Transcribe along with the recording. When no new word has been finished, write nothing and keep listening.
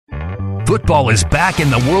Football is back and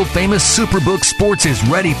the world-famous Superbook Sports is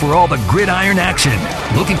ready for all the gridiron action.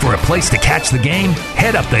 Looking for a place to catch the game?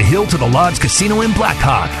 Head up the hill to the Lodge Casino in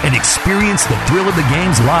Blackhawk and experience the thrill of the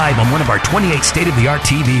games live on one of our 28 state-of-the-art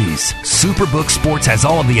TVs. Superbook Sports has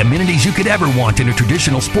all of the amenities you could ever want in a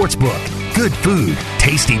traditional sports book. Good food,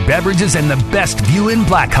 tasty beverages, and the best view in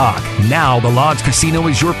Blackhawk. Now the Lodge Casino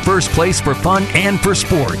is your first place for fun and for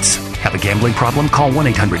sports. Have a gambling problem? Call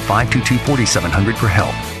 1-800-522-4700 for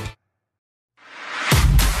help.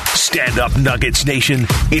 Stand up, Nuggets Nation.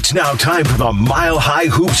 It's now time for the Mile High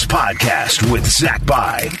Hoops podcast with Zach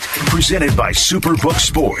By. Presented by Superbook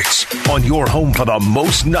Sports on your home for the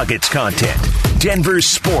most Nuggets content. Denver's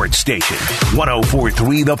sports station,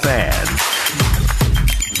 104.3 The Fan.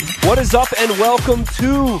 What is up, and welcome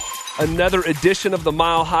to another edition of the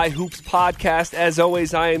Mile High Hoops podcast. As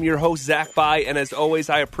always, I am your host, Zach By, and as always,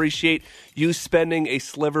 I appreciate you spending a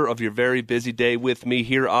sliver of your very busy day with me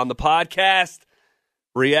here on the podcast,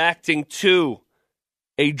 reacting to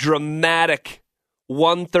a dramatic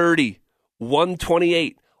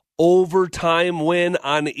 130-128 overtime win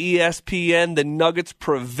on ESPN. The Nuggets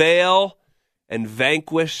prevail and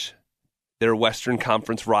vanquish their Western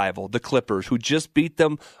Conference rival, the Clippers, who just beat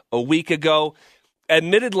them a week ago.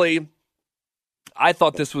 Admittedly, I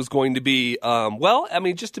thought this was going to be,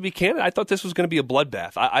 just to be candid, I thought this was going to be a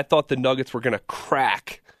bloodbath. I thought the Nuggets were going to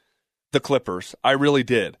crack the Clippers. I really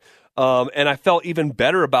did. And I felt even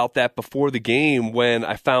better about that before the game when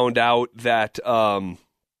I found out that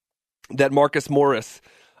that Marcus Morris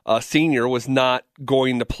Sr. was not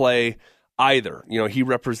going to play either. You know, he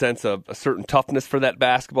represents a certain toughness for that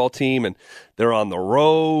basketball team, and they're on the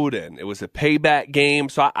road, and it was a payback game.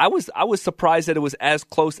 So I was surprised that it was as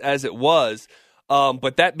close as it was.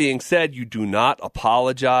 But that being said, you do not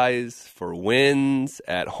apologize for wins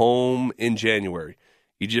at home in January.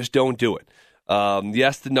 You just don't do it.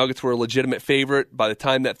 Yes, the Nuggets were a legitimate favorite. By the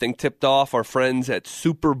time that thing tipped off, our friends at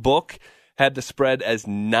Superbook had the spread as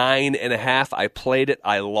 9.5. I played it.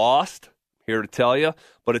 I lost. Here to tell you,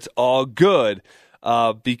 but it's all good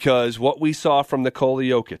because what we saw from Nikola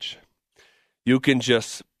Jokic, you can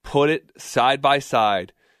just put it side by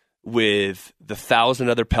side with the 1,000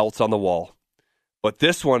 other pelts on the wall. But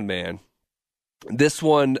this one, man,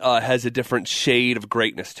 has a different shade of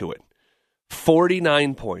greatness to it.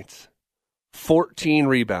 49 points, 14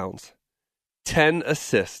 rebounds, 10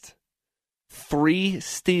 assists, 3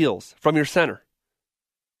 steals from your center.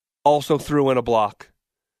 Also threw in a block.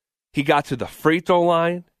 He got to the free throw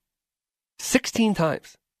line 16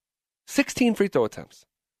 times. 16 free throw attempts.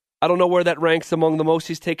 I don't know where that ranks among the most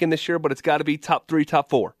he's taken this year, but it's got to be top 3, top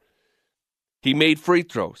 4. He made free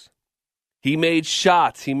throws. He made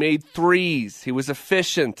shots. He made threes. He was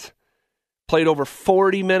efficient. Played over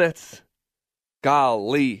 40 minutes.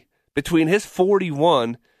 Golly. Between his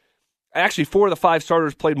 41, actually 4 of the 5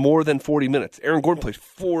 starters played more than 40 minutes. Aaron Gordon played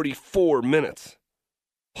 44 minutes.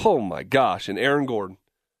 Oh my gosh. And Aaron Gordon,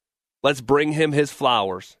 let's bring him his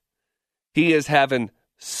flowers. He is having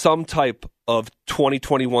some type of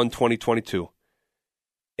 2021-2022.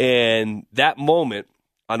 And that moment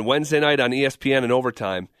on Wednesday night on ESPN in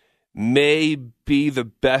overtime may be the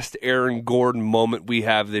best Aaron Gordon moment we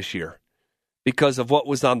have this year because of what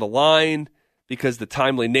was on the line, because of the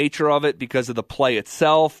timely nature of it, because of the play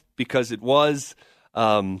itself, because it was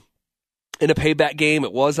in a payback game.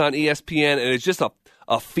 It was on ESPN, and it's just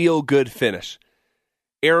a feel-good finish.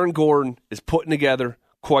 Aaron Gordon is putting together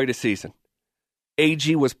quite a season.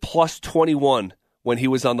 AG was plus 21 when he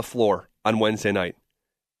was on the floor on Wednesday night.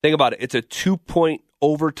 Think about it. It's a 2-point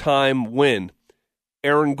overtime win.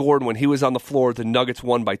 Aaron Gordon, when he was on the floor, the Nuggets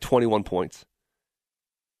won by 21 points.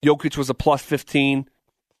 Jokic was a plus 15.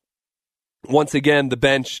 Once again, the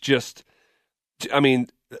bench just, the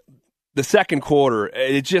second quarter,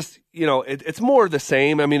 it just, it's more of the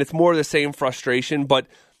same. It's more of the same frustration, but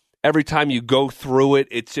every time you go through it,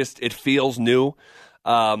 it feels new.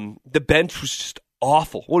 The bench was just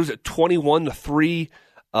awful. What was it, 21-3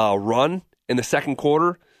 run in the second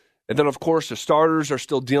quarter? And then, of course, the starters are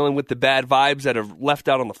still dealing with the bad vibes that are left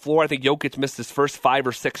out on the floor. I think Jokic missed his first 5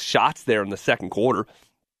 or 6 shots there in the second quarter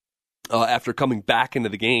after coming back into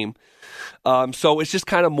the game. So it's just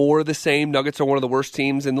kind of more of the same. Nuggets are one of the worst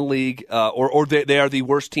teams in the league, or they are the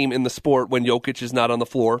worst team in the sport when Jokic is not on the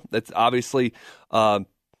floor. That's obviously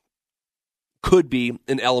could be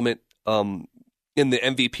an element in the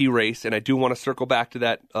MVP race, and I do want to circle back to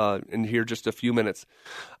that in here just a few minutes.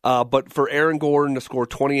 But for Aaron Gordon to score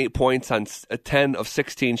 28 points on 10 of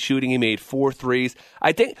 16 shooting, he made 4 threes.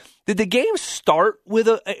 I think, did the game start with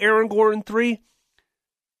a Aaron Gordon 3?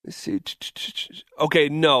 Let's see. Okay,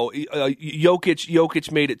 no.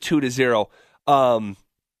 Jokic made it 2-0.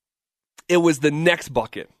 it was the next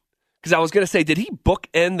bucket. Because I was going to say, did he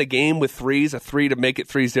bookend the game with threes, a three to make it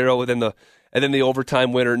 3-0, and then the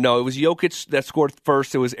overtime winner? No, it was Jokic that scored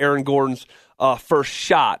first. It was Aaron Gordon's first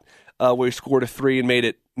shot where he scored a three and made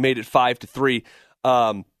it 5-3.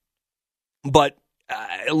 But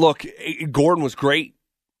look, Gordon was great.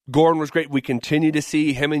 We continue to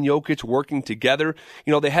see him and Jokic working together.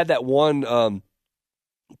 They had that one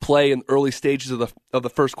play in the early stages of the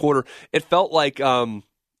first quarter. It felt like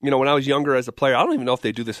when I was younger as a player, I don't even know if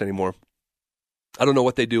they do this anymore. I don't know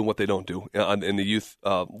what they do and what they don't do in the youth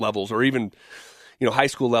levels or even high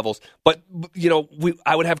school levels. But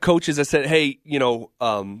I would have coaches that said, "Hey, you're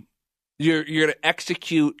going to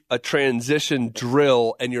execute a transition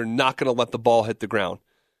drill and you're not going to let the ball hit the ground.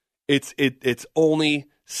 It's only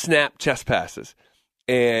snap chest passes."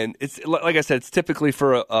 And it's like I said, it's typically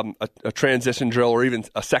for a transition drill or even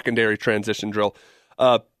a secondary transition drill.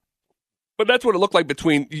 But that's what it looked like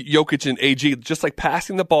between Jokic and AG, just like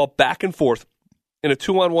passing the ball back and forth in a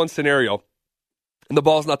 2-on-1 scenario, and the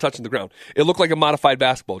ball's not touching the ground. It looked like a modified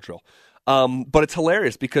basketball drill. But it's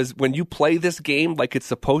hilarious because when you play this game like it's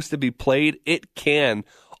supposed to be played, it can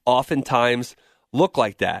oftentimes look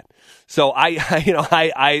like that. So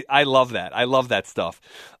I love that. I love that stuff.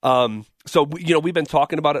 So we've been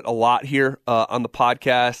talking about it a lot here on the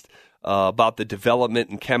podcast about the development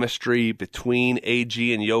and chemistry between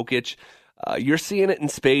AG and Jokic. You're seeing it in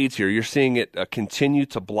spades here. You're seeing it continue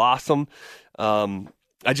to blossom.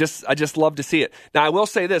 I just love to see it. Now, I will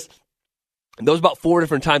say this. There was about 4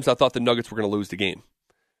 different times I thought the Nuggets were going to lose the game.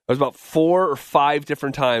 There was about 4 or 5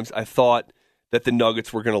 different times I thought that the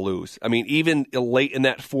Nuggets were going to lose. I mean, even late in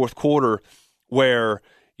that fourth quarter where,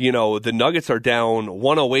 the Nuggets are down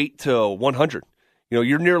 108 to 100.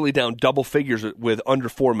 You're nearly down double figures with under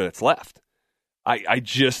 4 minutes left. I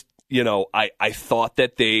thought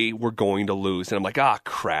that they were going to lose. And I'm like,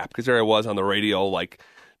 crap. Because there I was on the radio, like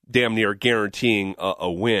damn near guaranteeing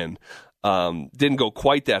a win. Didn't go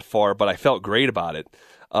quite that far, but I felt great about it.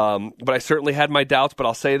 But I certainly had my doubts. But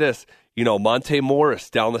I'll say this, Monte Morris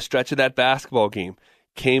down the stretch of that basketball game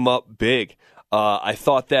came up big. I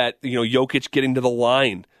thought that, Jokic getting to the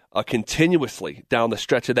line continuously down the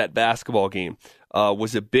stretch of that basketball game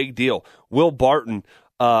was a big deal. Will Barton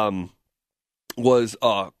was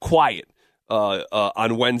quiet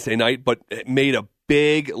on Wednesday night, but made a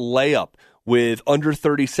big layup with under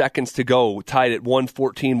 30 seconds to go, tied at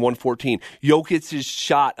 114. Jokic's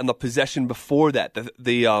shot on the possession before that,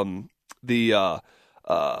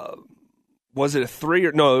 was it a 3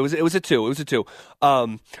 or no? It was a 2. It was a 2.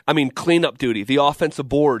 Cleanup duty, the offensive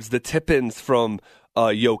boards, the tip-ins from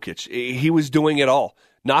Jokic. He was doing it all,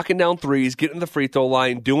 knocking down threes, getting to the free throw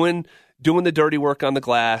line, doing the dirty work on the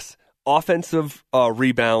glass, offensive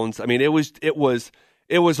rebounds. I mean, it was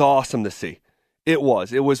awesome to see. It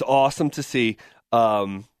was awesome to see.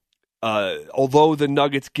 Although the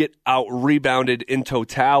Nuggets get out rebounded in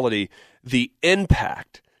totality, the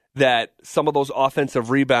impact that some of those offensive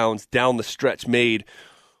rebounds down the stretch made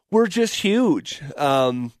were just huge.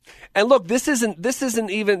 And look, this isn't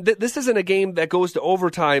a game that goes to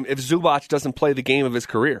overtime if Zubac doesn't play the game of his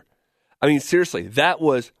career. I mean, seriously, that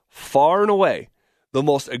was far and away the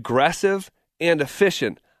most aggressive and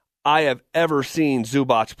efficient I have ever seen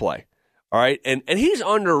Zubac play. All right, and he's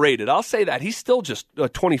underrated. I'll say that. He's still just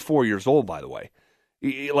 24 years old, by the way.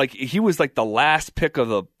 He was like the last pick of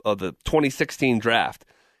the 2016 draft.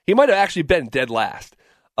 He might have actually been dead last.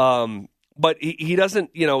 But he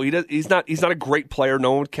doesn't, he's not a great player.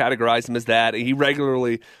 No one would categorize him as that. He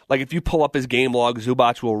regularly, like if you pull up his game log,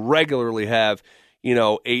 Zubac will regularly have,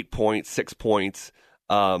 8 points, 6 points.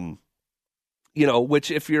 Which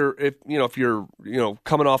if you're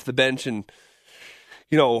coming off the bench and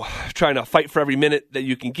trying to fight for every minute that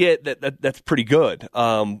you can get, that's pretty good.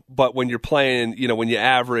 But when you're playing, when you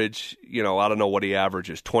average, I don't know what he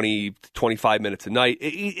averages, 20, 25 minutes a night,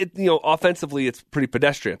 offensively, it's pretty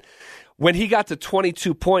pedestrian. When he got to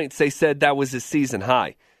 22 points, they said that was his season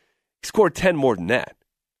high. He scored 10 more than that.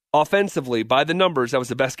 Offensively, by the numbers, that was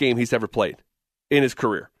the best game he's ever played in his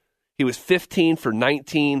career. He was 15 for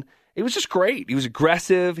 19. It was just great. He was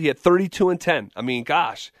aggressive. He had 32 and 10. I mean,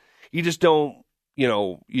 gosh, you just don't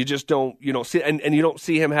see, and you don't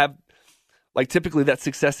see him have like typically that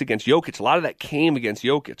success against Jokic. A lot of that came against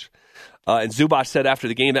Jokic. And Zubac said after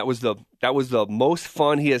the game that was the most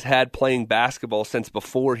fun he has had playing basketball since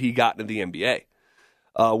before he got into the NBA,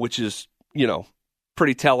 which is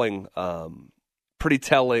pretty telling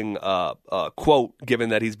quote given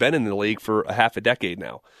that he's been in the league for a half a decade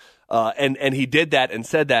now, and he did that and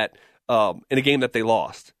said that in a game that they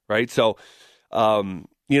lost, right? So.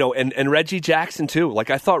 And Reggie Jackson too. Like,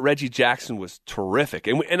 I thought Reggie Jackson was terrific.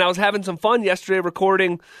 And I was having some fun yesterday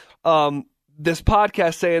recording this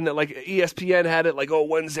podcast saying that, like, ESPN had it like,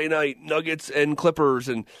 Wednesday night, Nuggets and Clippers,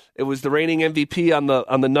 and it was the reigning MVP on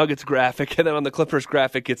the Nuggets graphic, and then on the Clippers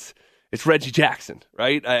graphic it's Reggie Jackson,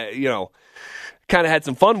 right? Kind of had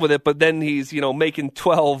some fun with it, but then he's, making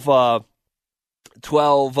 12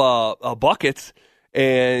 buckets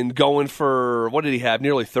and going for, what did he have?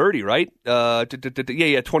 Nearly 30, right?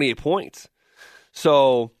 He had 28 points.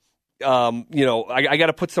 So, I got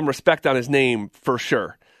to put some respect on his name for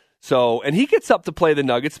sure. So, and he gets up to play the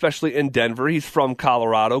Nuggets, especially in Denver. He's from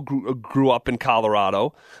Colorado, grew up in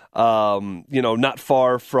Colorado, not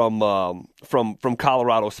far from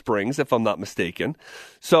Colorado Springs, if I'm not mistaken.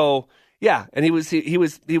 So, yeah, and he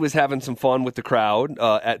was having some fun with the crowd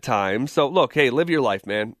at times. So, look, hey, live your life,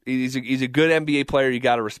 man. He's a good NBA player. You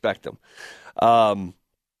got to respect him. And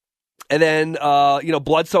then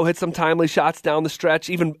Bledsoe hit some timely shots down the stretch.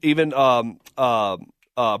 Even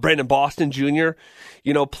Brandon Boston Jr.,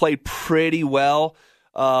 played pretty well,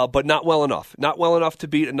 but not well enough. Not well enough to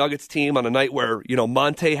beat a Nuggets team on a night where,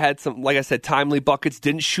 Monte had some, like I said, timely buckets.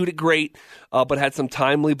 Didn't shoot it great, but had some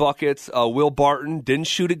timely buckets. Will Barton didn't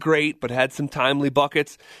shoot it great, but had some timely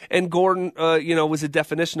buckets. And Gordon, was a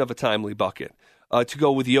definition of a timely bucket. To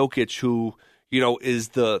go with Jokic, who, is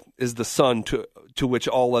the sun to which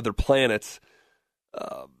all other planets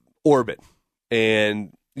orbit.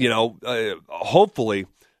 And hopefully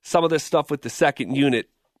some of this stuff with the second unit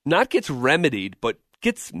not gets remedied, but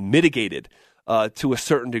gets mitigated to a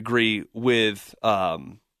certain degree with the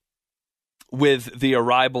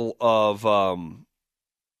arrival of oh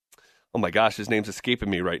my gosh, his name's escaping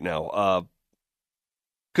me right now.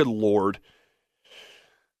 Good Lord.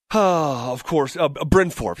 Of course, Bryn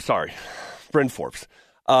Forbes. Sorry, Bryn Forbes.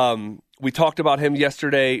 We talked about him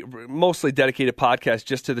yesterday, mostly dedicated podcast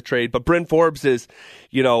just to the trade. But Bryn Forbes is,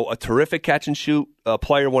 a terrific catch and shoot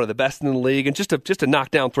player, one of the best in the league, and just a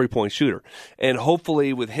knockdown 3-point shooter. And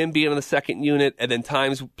hopefully, with him being in the second unit and then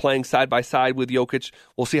times playing side by side with Jokic,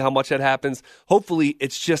 we'll see how much that happens. Hopefully,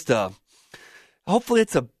 it's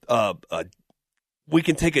we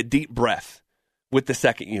can take a deep breath with the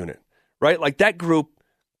second unit, right? Like that group.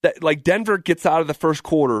 Like Denver gets out of the first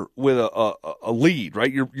quarter with a lead,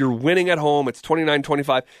 right? You're winning at home. It's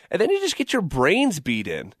 29-25. And then you just get your brains beat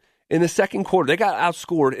in the second quarter. They got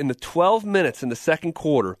outscored in the 12 minutes in the second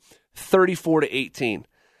quarter, 34-18.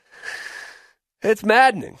 It's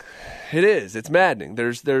maddening. It is. It's maddening.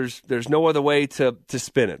 There's no other way to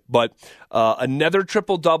spin it. But another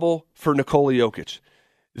triple-double for Nikola Jokic.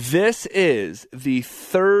 This is the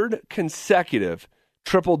third consecutive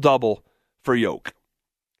triple-double for Jokic.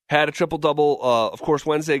 Had a triple-double, of course,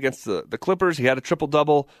 Wednesday against the Clippers. He had a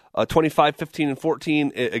triple-double, 25, 15, and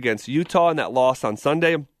 14 against Utah in that loss on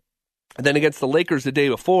Sunday. And then against the Lakers the day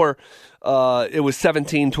before, it was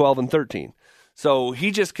 17, 12, and 13. So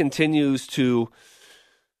he just continues to...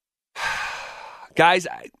 Guys,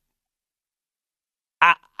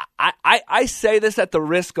 I say this at the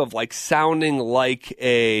risk of like sounding like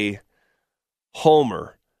a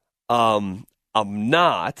homer. I'm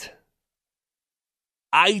not...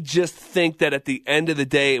 I just think that at the end of the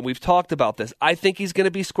day, and we've talked about this, I think he's going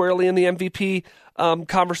to be squarely in the MVP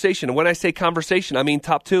conversation. And when I say conversation, I mean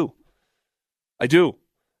top two. I do.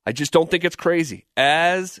 I just don't think it's crazy.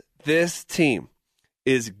 As this team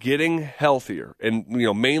is getting healthier, and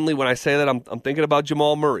mainly when I say that, I'm thinking about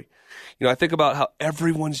Jamal Murray. I think about how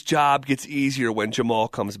everyone's job gets easier when Jamal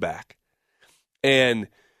comes back. And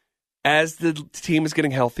as the team is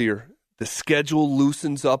getting healthier, the schedule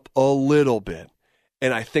loosens up a little bit.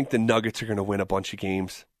 And I think the Nuggets are going to win a bunch of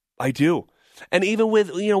games. I do. And even with,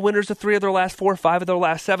 winners of 3 of their last 4, 5 of their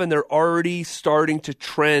last 7, they're already starting to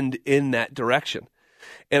trend in that direction.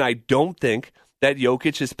 And I don't think that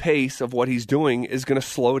Jokic's pace of what he's doing is going to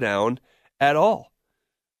slow down at all.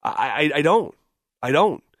 I don't.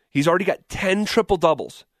 He's already got 10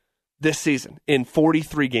 triple-doubles this season in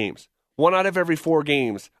 43 games. 1 out of every 4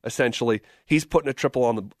 games, essentially, he's putting a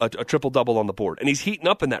triple-double on the board. And he's heating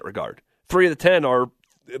up in that regard. 3 of the 10 are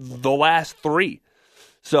the last 3.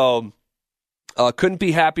 So couldn't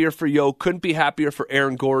be happier for Yo. Couldn't be happier for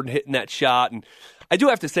Aaron Gordon hitting that shot. And I do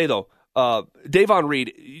have to say, though, Davon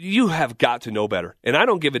Reed, you have got to know better. And I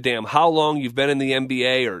don't give a damn how long you've been in the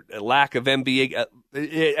NBA or a lack of NBA.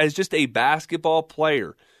 As just a basketball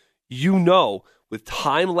player, with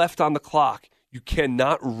time left on the clock, you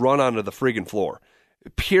cannot run onto the friggin' floor.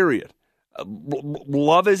 Period.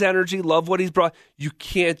 Love his energy, love what he's brought. You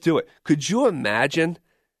can't do it. Could you imagine?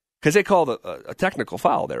 Because they called a technical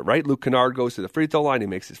foul there, right? Luke Kennard goes to the free throw line. He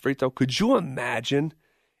makes his free throw. Could you imagine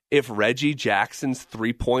if Reggie Jackson's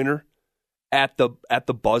three-pointer at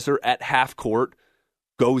the buzzer at half court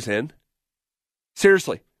goes in?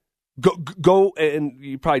 Seriously. Go and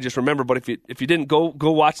you probably just remember, but if you didn't, go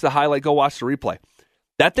watch the highlight, go watch the replay.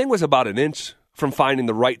 That thing was about an inch from finding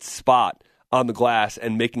the right spot on the glass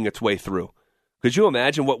and making its way through. Could you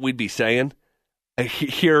imagine what we'd be saying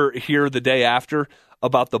here the day after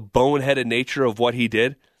about the boneheaded nature of what he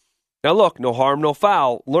did? Now look, no harm, no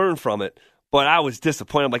foul, learn from it. But I was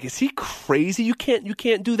disappointed. I'm like, is he crazy? You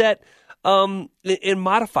can't do that in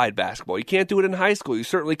modified basketball. You can't do it in high school. You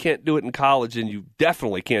certainly can't do it in college, and you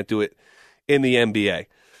definitely can't do it in the NBA.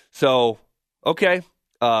 So, okay,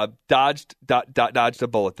 dodged a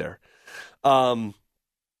bullet there.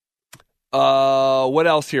 What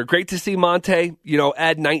else here? Great to see Monte,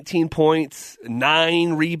 add 19 points,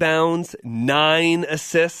 9 rebounds, 9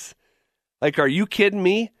 assists. Like, are you kidding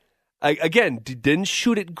me? Again, didn't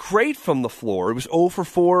shoot it great from the floor. It was 0 for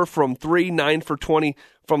 4 from 3, 9 for 20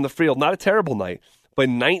 from the field. Not a terrible night, but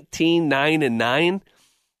 19, 9, and 9,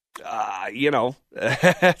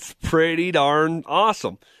 that's pretty darn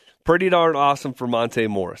awesome. Pretty darn awesome for Monte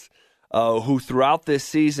Morris, who throughout this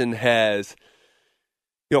season has,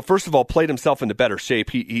 first of all, played himself into better shape.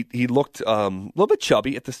 He looked a little bit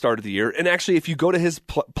chubby at the start of the year. And actually, if you go to his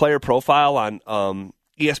player profile on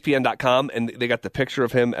ESPN.com, and they got the picture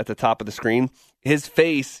of him at the top of the screen. His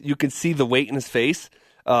face, you can see the weight in his face,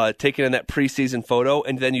 taken in that preseason photo,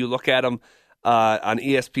 and then you look at him on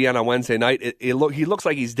ESPN on Wednesday night. He looks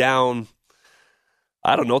like he's down,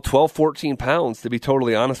 12, 14 pounds, to be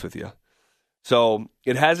totally honest with you. So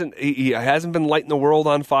he hasn't been lighting the world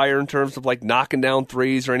on fire in terms of like knocking down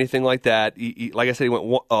threes or anything like that. Like I said, he went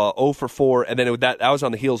 0 for 4, and then that was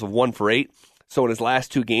on the heels of 1 for 8. So in his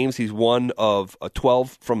last 2 games, he's 1 of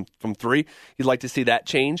 12 from 3. You'd like to see that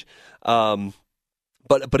change.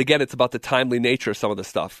 But again, it's about the timely nature of some of the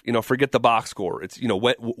stuff. Forget the box score. It's,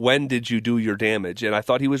 when did you do your damage? And I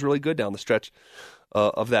thought he was really good down the stretch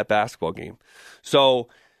of that basketball game. So,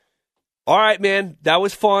 all right, man, that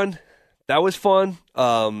was fun.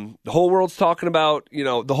 The whole world's talking about, you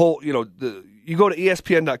go to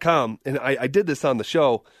ESPN.com, and I did this on the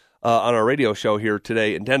show, on our radio show here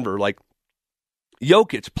today in Denver, like,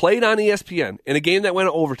 Jokic played on ESPN in a game that went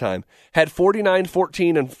to overtime, had 49,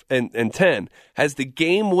 14, and 10, has the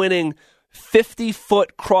game-winning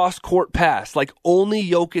 50-foot cross-court pass like only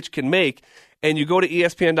Jokic can make, and you go to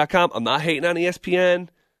ESPN.com. I'm not hating on ESPN.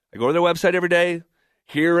 I go to their website every day.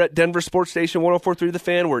 Here at Denver Sports Station 104.3 The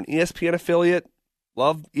Fan, we're an ESPN affiliate.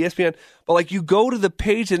 Love ESPN. But like you go to the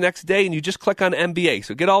page the next day and you just click on NBA.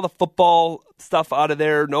 So get all the football stuff out of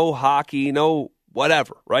there. No hockey, no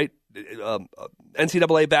whatever, right?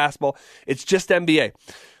 NCAA basketball. It's just NBA.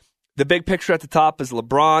 The big picture at the top is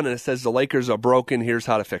LeBron, and it says the Lakers are broken. Here's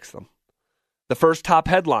how to fix them. The first top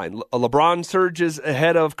headline, LeBron surges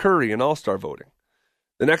ahead of Curry in All-Star voting.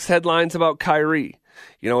 The next headline's about Kyrie.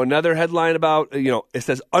 Another headline about, it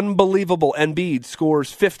says unbelievable Embiid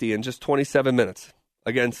scores 50 in just 27 minutes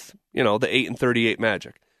against, the 8-38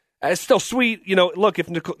 Magic. It's still sweet. Look, if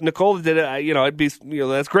Nikola did it, I'd be,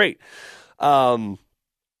 that's great.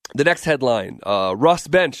 The next headline, Russ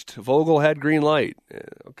benched, Vogel had green light.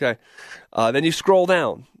 Okay. Then you scroll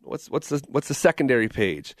down. What's the secondary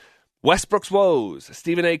page? Westbrook's woes.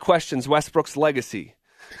 Stephen A. questions Westbrook's legacy.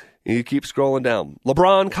 And you keep scrolling down.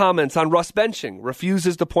 LeBron comments on Russ benching,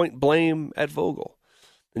 refuses to point blame at Vogel.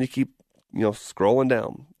 And you keep, scrolling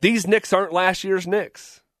down. These Knicks aren't last year's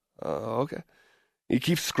Knicks. Okay. You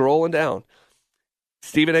keep scrolling down.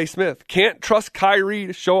 Stephen A. Smith, can't trust Kyrie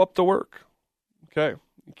to show up to work. Okay.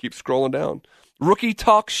 You keep scrolling down. Rookie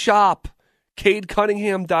talk shop. Cade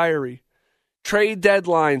Cunningham diary. Trade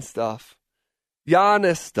deadline stuff.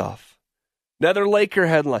 Giannis stuff. Another Laker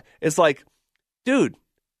headline. It's like, dude,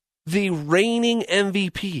 the reigning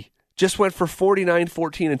MVP just went for 49,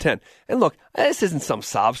 14, and 10. And look, this isn't some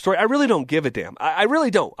sob story. I really don't give a damn. I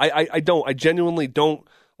really don't. I don't. I genuinely don't,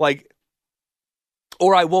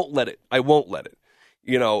 or I won't let it. I won't let it.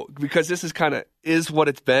 Because this is what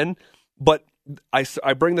it's been. But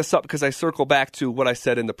I bring this up because I circle back to what I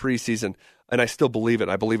said in the preseason, and I still believe it.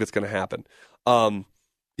 I believe it's going to happen.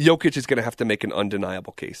 Jokic is going to have to make an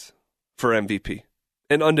undeniable case for MVP.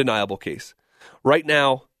 An undeniable case. Right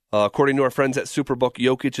now, according to our friends at Superbook,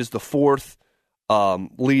 Jokic is the 4th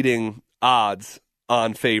leading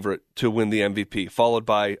odds-on favorite to win the MVP,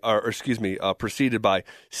 preceded by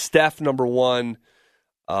Steph, number 1,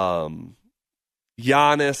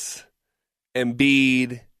 Giannis,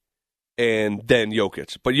 Embiid, and then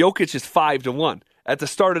Jokic. But Jokic is 5-1. At the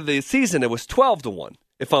start of the season, it was 12-1.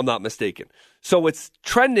 if I'm not mistaken. So it's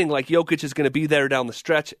trending like Jokic is going to be there down the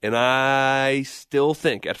stretch, and I still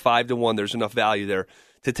think at 5-1 there's enough value there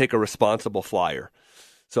to take a responsible flyer.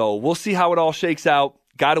 So we'll see how it all shakes out.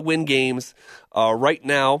 Got to win games. Right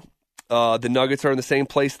now, the Nuggets are in the same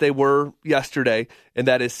place they were yesterday, and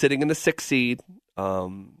that is sitting in the 6th seed,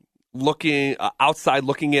 looking outside,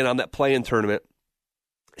 looking in on that play-in tournament.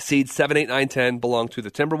 Seeds 7, 8, 9, 10 belong to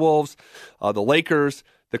the Timberwolves, the Lakers,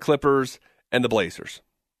 the Clippers, and the Blazers.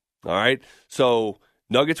 All right, so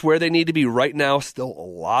Nuggets where they need to be right now. Still a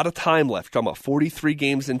lot of time left. Talking about 43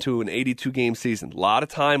 games into an 82-game season. A lot of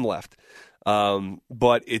time left.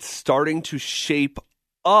 But it's starting to shape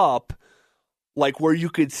up like where you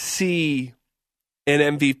could see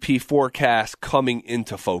an MVP forecast coming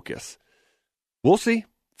into focus. We'll see.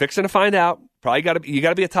 Fixing to find out. Probably you got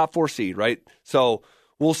to be a top 4 seed, right? So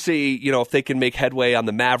we'll see, if they can make headway on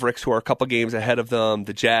the Mavericks, who are a couple games ahead of them,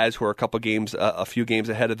 the Jazz, who are a few games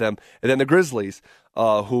ahead of them, and then the Grizzlies,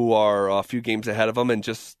 who are a few games ahead of them. And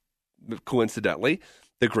just coincidentally,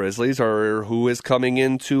 the Grizzlies are who is coming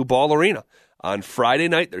into Ball Arena on Friday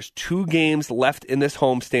night. There's 2 games left in this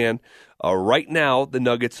homestand. Right now, the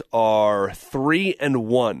Nuggets are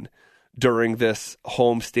 3-1 during this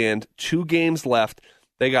homestand. 2 games left.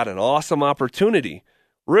 They got an awesome opportunity,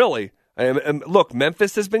 really. And look,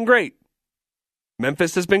 Memphis has been great.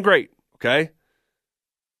 Okay?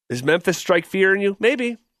 Is Memphis strike fear in you?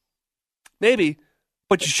 Maybe.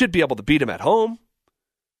 But you should be able to beat them at home.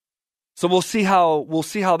 So we'll see how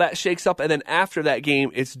that shakes up. And then after that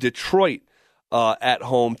game, it's Detroit at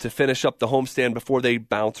home to finish up the homestand before they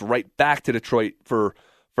bounce right back to Detroit for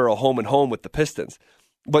a home and home with the Pistons.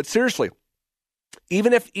 But seriously,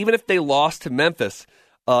 even if they lost to Memphis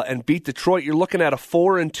and beat Detroit, you're looking at a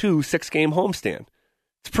 4-2 6-game homestand.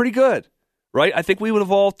 It's pretty good, right? I think we would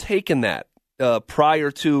have all taken that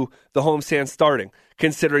prior to the homestand starting,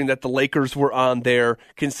 considering that the Lakers were on there,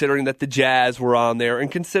 considering that the Jazz were on there, and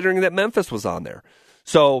considering that Memphis was on there.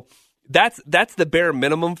 So that's the bare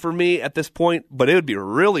minimum for me at this point, but it would be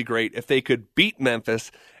really great if they could beat Memphis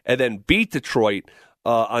and then beat Detroit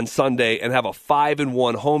on Sunday and have a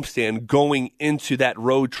 5-1 homestand going into that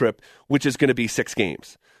road trip, which is going to be 6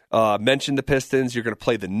 games. Mentioned the Pistons. You're going to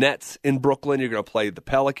play the Nets in Brooklyn. You're going to play the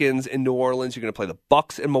Pelicans in New Orleans. You're going to play the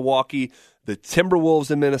Bucks in Milwaukee, the Timberwolves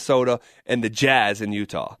in Minnesota, and the Jazz in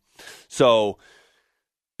Utah. So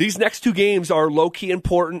these next 2 games are low-key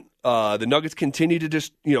important. The Nuggets continue to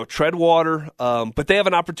just tread water, but they have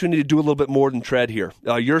an opportunity to do a little bit more than tread here.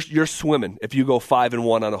 You're swimming if you go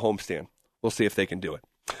 5-1 on a homestand. We'll see if they can do it.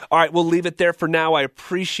 All right, we'll leave it there for now. I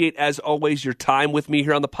appreciate, as always, your time with me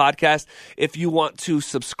here on the podcast. If you want to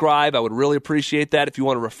subscribe, I would really appreciate that. If you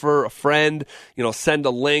want to refer a friend, send a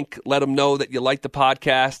link, let them know that you like the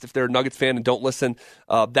podcast. If they're a Nuggets fan and don't listen,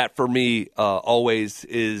 that for me always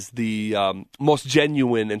is the most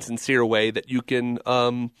genuine and sincere way that you can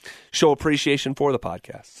show appreciation for the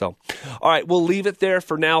podcast. So, all right, we'll leave it there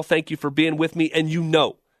for now. Thank you for being with me, and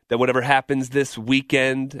that whatever happens this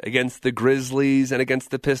weekend against the Grizzlies and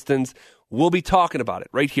against the Pistons, we'll be talking about it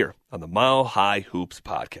right here on the Mile High Hoops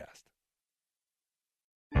podcast.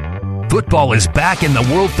 Football is back and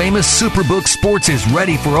the world-famous Superbook Sports is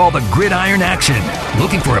ready for all the gridiron action.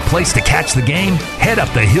 Looking for a place to catch the game? Head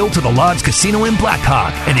up the hill to the Lodge Casino in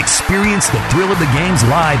Blackhawk and experience the thrill of the games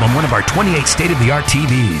live on one of our 28 state-of-the-art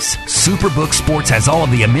TVs. Superbook Sports has all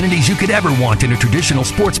of the amenities you could ever want in a traditional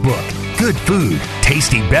sports book. Good food,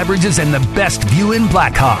 tasty beverages, and the best view in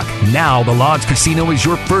Blackhawk. Now the Lodge Casino is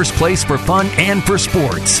your first place for fun and for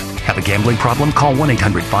sports. Have a gambling problem? Call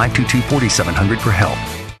 1-800-522-4700 for help.